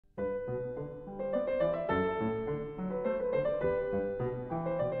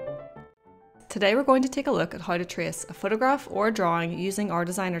Today we're going to take a look at how to trace a photograph or a drawing using our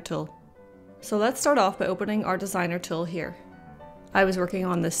designer tool. So let's start off by opening our designer tool here. I was working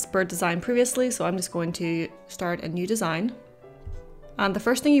on this bird design previously, so I'm just going to start a new design. And the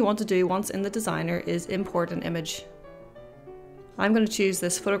first thing you want to do once in the designer is import an image. I'm going to choose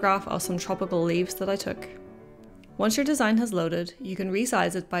this photograph of some tropical leaves that I took. Once your design has loaded, you can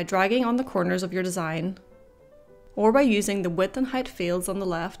resize it by dragging on the corners of your design, or by using the width and height fields on the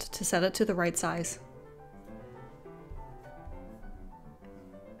left to set it to the right size.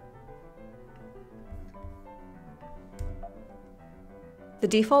 The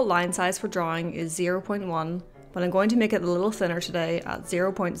default line size for drawing is 0.1, but I'm going to make it a little thinner today at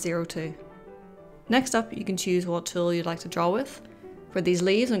 0.02. Next up, you can choose what tool you'd like to draw with. For these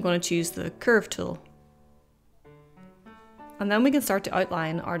leaves, I'm going to choose the curve tool. And then we can start to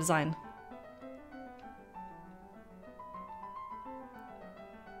outline our design.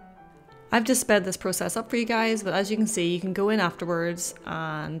 I've just sped this process up for you guys, but as you can see, you can go in afterwards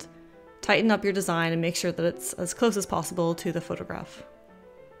and tighten up your design and make sure that it's as close as possible to the photograph.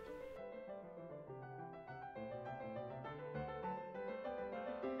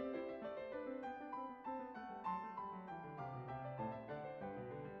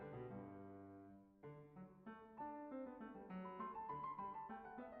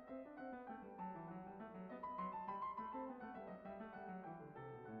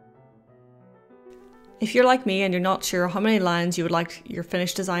 If you're like me and you're not sure how many lines you would like your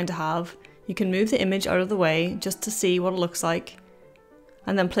finished design to have, you can move the image out of the way just to see what it looks like,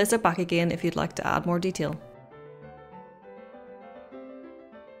 and then place it back again if you'd like to add more detail.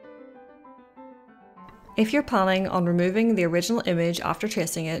 If you're planning on removing the original image after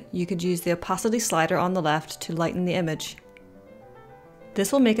tracing it, you could use the opacity slider on the left to lighten the image.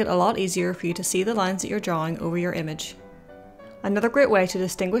 This will make it a lot easier for you to see the lines that you're drawing over your image. Another great way to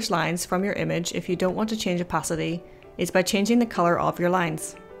distinguish lines from your image if you don't want to change opacity is by changing the colour of your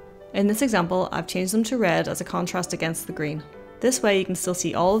lines. In this example, I've changed them to red as a contrast against the green. This way you can still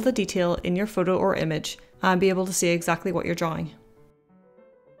see all of the detail in your photo or image and be able to see exactly what you're drawing.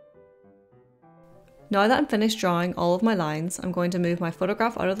 Now that I'm finished drawing all of my lines, I'm going to move my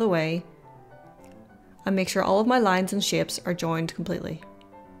photograph out of the way and make sure all of my lines and shapes are joined completely.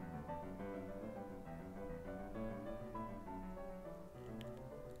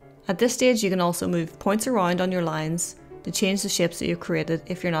 At this stage, you can also move points around on your lines to change the shapes that you've created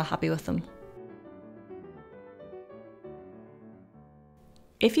if you're not happy with them.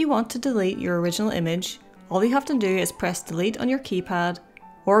 If you want to delete your original image, all you have to do is press delete on your keypad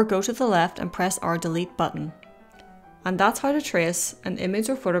or go to the left and press our delete button. And that's how to trace an image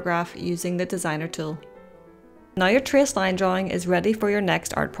or photograph using the designer tool. Now your traced line drawing is ready for your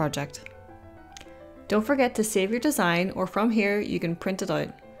next art project. Don't forget to save your design, or from here you can print it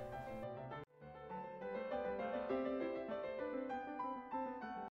out.